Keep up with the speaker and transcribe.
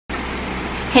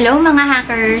Hello mga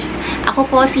hackers! Ako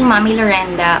po si Mommy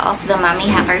Lorenda of the Mommy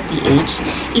Hacker PH.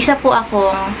 Isa po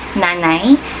akong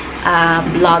nanay,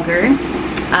 vlogger,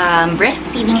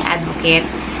 breastfeeding advocate,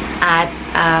 at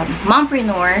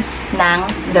mompreneur ng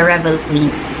The Rebel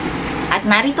Queen. At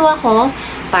narito ako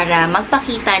para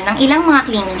magpakita ng ilang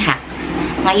mga cleaning hacks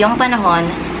ngayong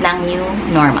panahon ng new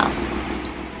normal.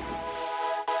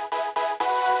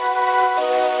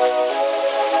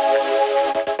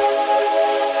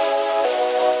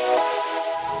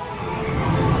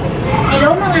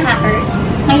 Hello mga hackers!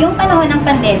 Ngayong panahon ng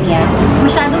pandemya,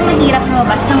 masyadong mahirap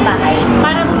lumabas ng bahay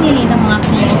para bumili ng mga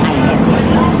cleaning items.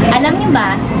 Alam niyo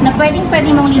ba na pwede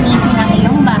mong linisin ang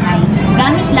iyong bahay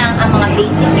gamit lang ang mga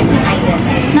basic kitchen items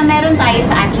na meron tayo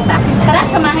sa ating bahay? Tara,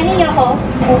 samahan ninyo ako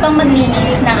upang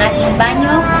maglinis ng ating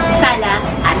banyo, sala,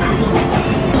 at kusina.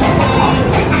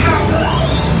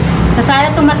 Sa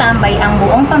sala tumatambay ang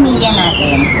buong pamilya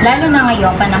natin, lalo na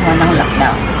ngayong panahon ng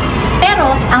lockdown.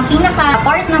 Pero, ang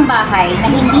pinaka-part ng bahay na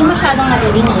hindi masyadong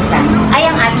nalilinisan ay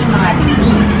ang ating mga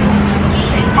dingding.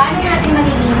 Paano natin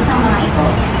malilinis ang mga ito?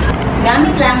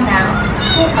 Gamit lang ng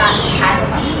suka at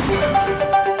pagbili.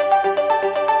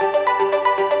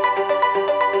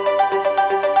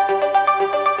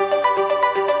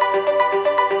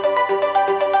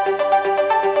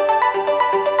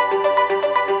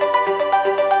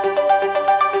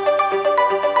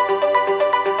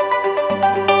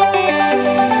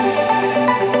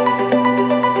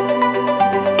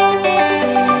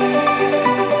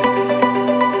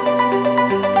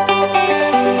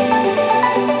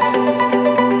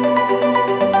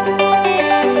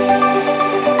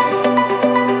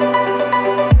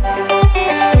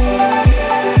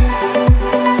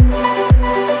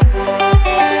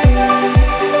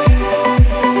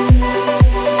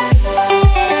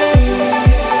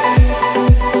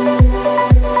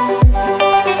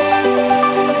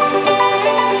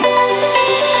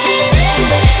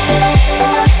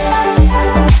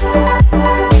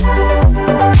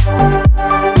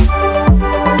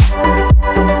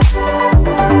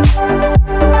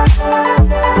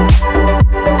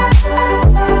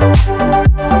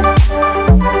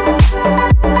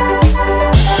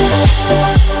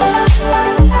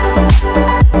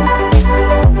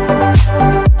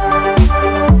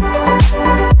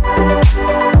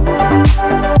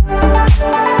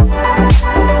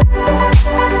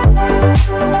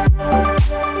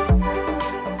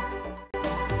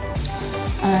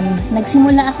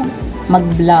 Nagsimula ako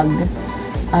mag-vlog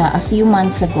a few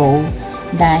months ago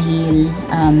dahil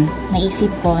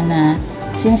naisip ko na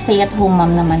since stay-at-home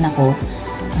mom naman ako,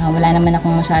 wala naman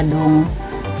akong masyadong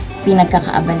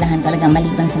pinagkakaabalahan talaga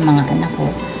maliban sa mga anak ko.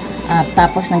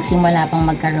 Tapos nagsimula pang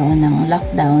magkaroon ng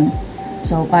lockdown.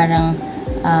 So parang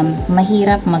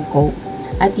mahirap mag-cope.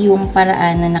 At yung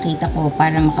paraan na nakita ko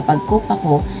para makapag-cope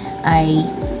ako ay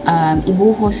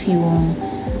ibuhos yung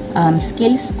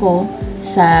skills ko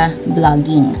sa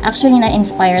vlogging. Actually,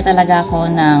 na-inspire talaga ako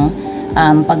ng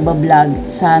pagbablog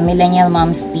sa Millennial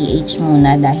Moms PH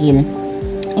muna dahil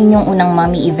yun yung unang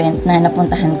mommy event na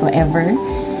napuntahan ko ever.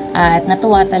 At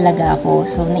natuwa talaga ako.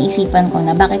 So, naisipan ko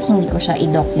na bakit hindi ko siya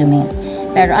i-document.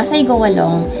 Pero as I go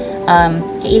along,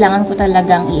 kailangan ko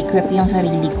talagang i-equip yung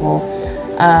sarili ko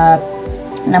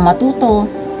na matuto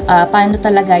paano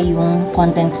talaga yung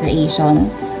content creation.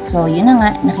 So, yun na nga,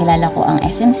 nakilala ko ang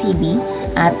SMCB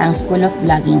at ang School of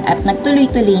Vlogging at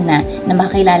nagtuloy-tuloy na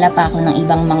makilala pa ako ng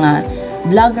ibang mga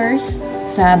vloggers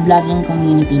sa vlogging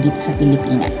community dito sa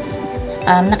Pilipinas.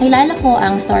 Nakilala ko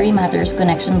ang Story Matters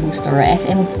Connection Booster o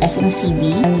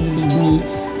SMCB. Nililig ni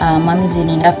Mommy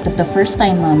Janine of the first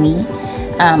time mommy.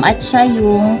 At siya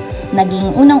yung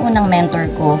naging unang-unang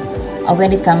mentor ko when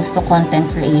it comes to content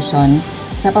creation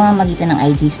sa pamamagitan ng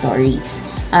IG stories.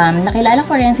 Nakilala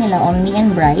ko rin sila Omni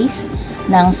and Bryce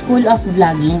ng School of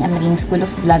Vlogging. Naging School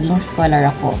of Vlogging scholar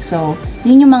ako. So,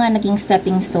 yun yung mga naging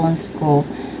stepping stones ko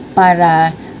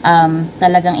para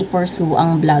talagang i-pursue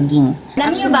ang vlogging.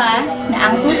 Alam niyo ba na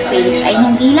ang toothpaste ay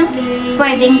hindi lang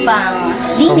pwedeng pang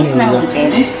linis ng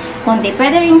ngipin, kundi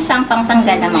pwede rin siyang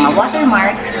pangtanggal ng mga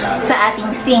watermarks sa ating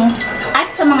sink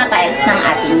at sa mga tiles ng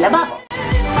ating lababo.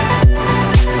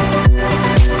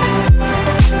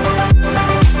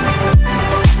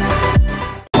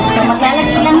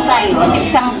 Maglalagay lang tayo sa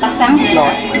isang kasang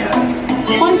cloth,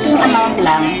 konting amount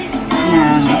lang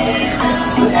ng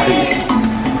toothpaste.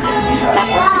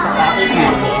 Tapos isasakit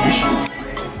natin.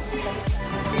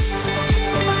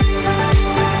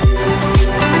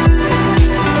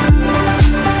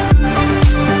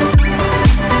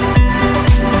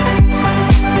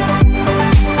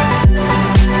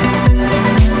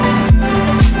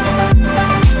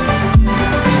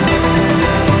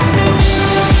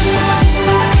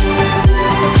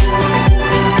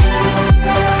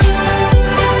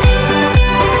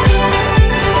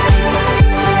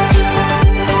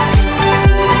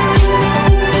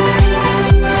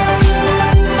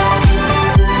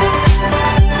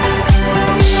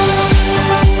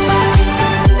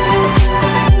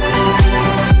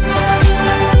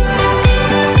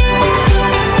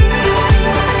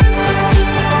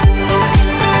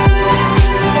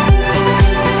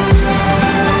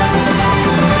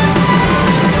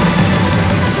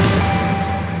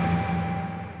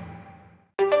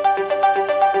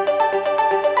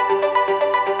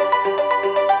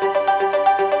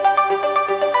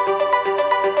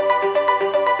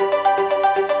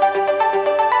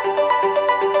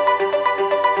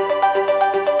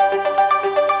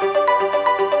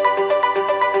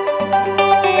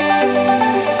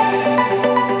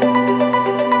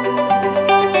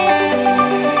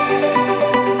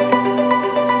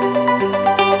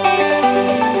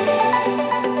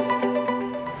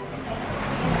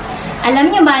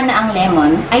 Alam niyo ba na ang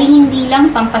lemon ay hindi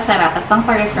lang pampasarap at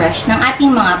pampa-refresh ng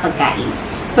ating mga pagkain?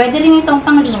 Pwede rin itong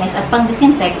panglinis at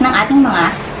pang-disinfect ng ating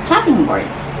mga chopping boards.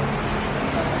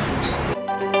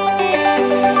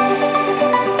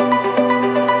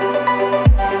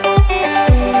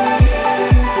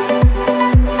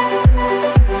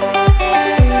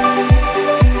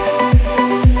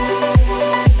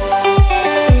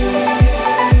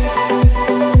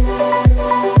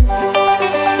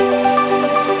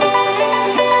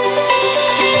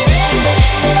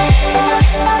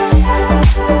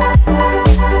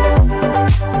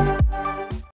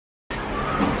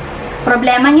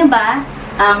 Problema nyo ba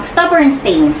ang stubborn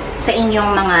stains sa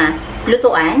inyong mga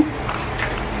lutuan?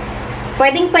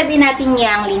 Pwedeng-pwede natin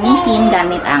yang linisin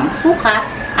gamit ang suka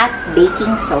at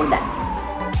baking soda.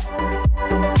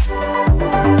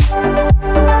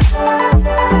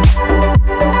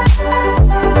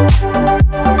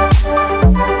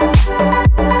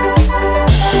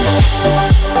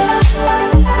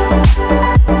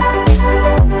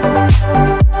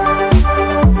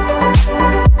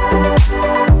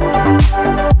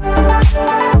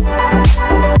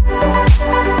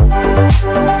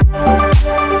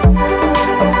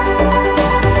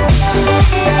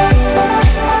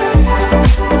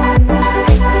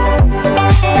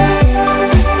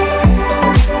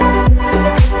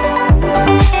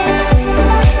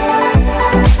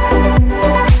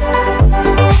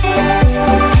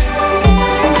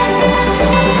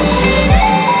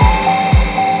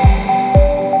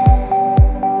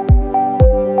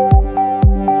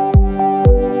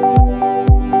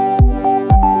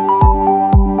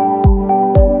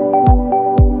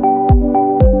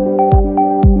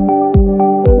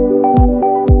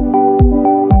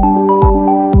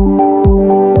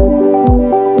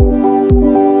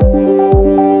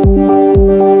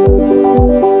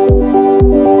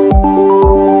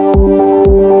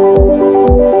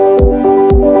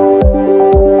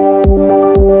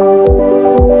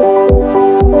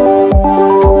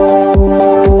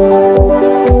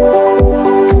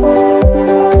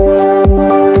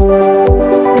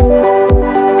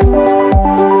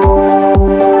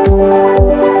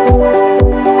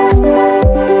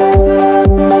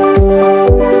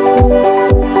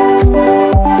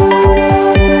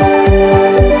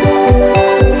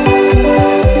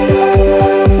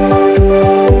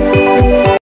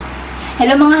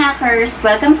 Hello mga hackers!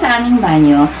 Welcome sa aming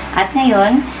banyo. At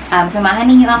ngayon, samahan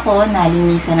ninyo ako na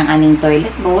linisan ang aming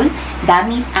toilet bowl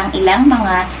gamit ang ilang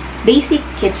mga basic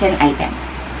kitchen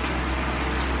items.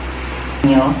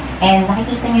 And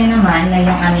nakikita nyo naman na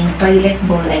yung aming toilet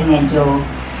bowl ay medyo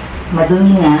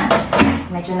madumi na.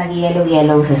 Medyo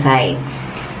nag-yellow-yellow sa side.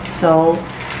 So,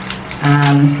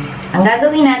 ang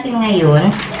gagawin natin ngayon,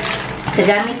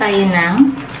 gagamit tayo ng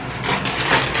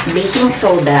baking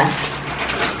soda.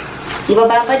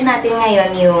 Ibababad natin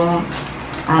ngayon yung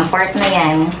part na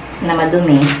yan na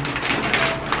madumi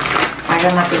para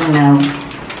mapinaw.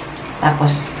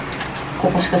 Tapos,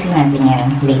 kukuskusin natin yan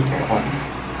later on.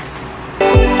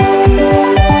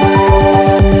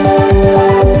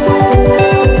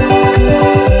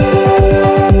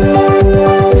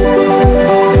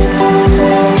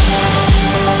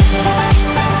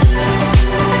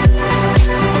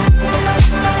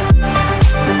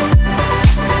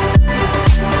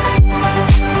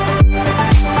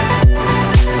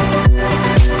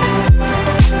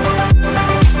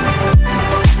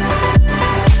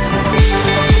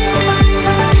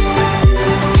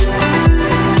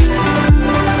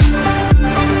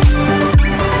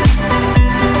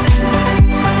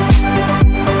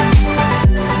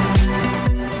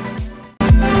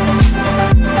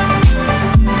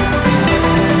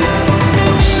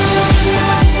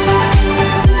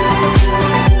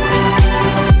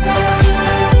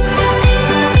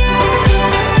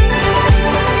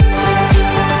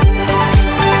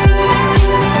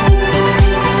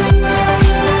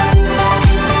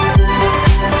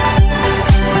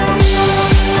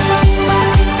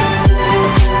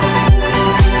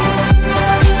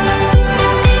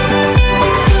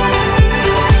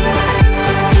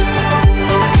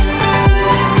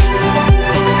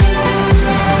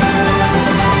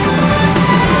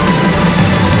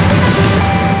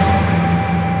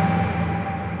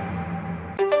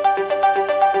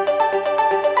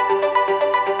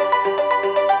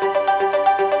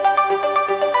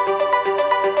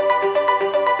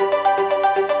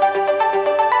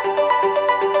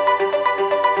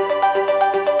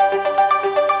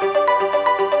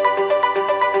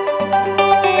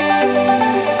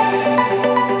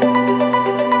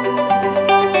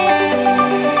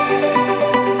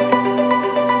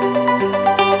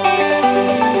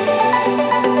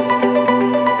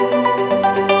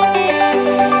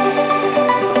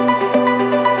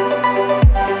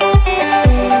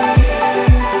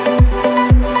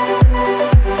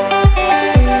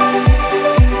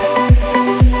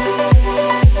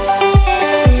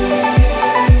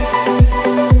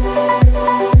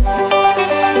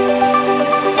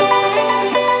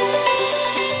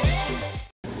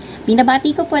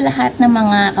 Binabati ko po lahat ng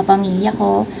mga kapamilya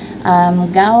ko,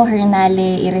 Gao,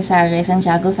 Hernale, Irizarry,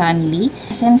 Santiago family,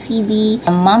 SNCD,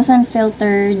 Moms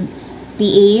Unfiltered,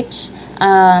 PH,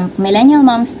 Millennial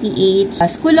Moms PH,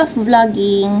 School of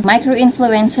Vlogging,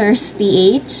 Micro-Influencers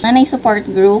PH, Nanay Support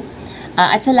Group,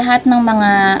 at sa lahat ng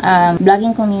mga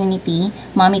vlogging community,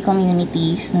 mommy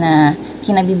communities na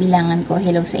kinabibilangan ko,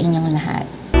 hello sa inyong lahat.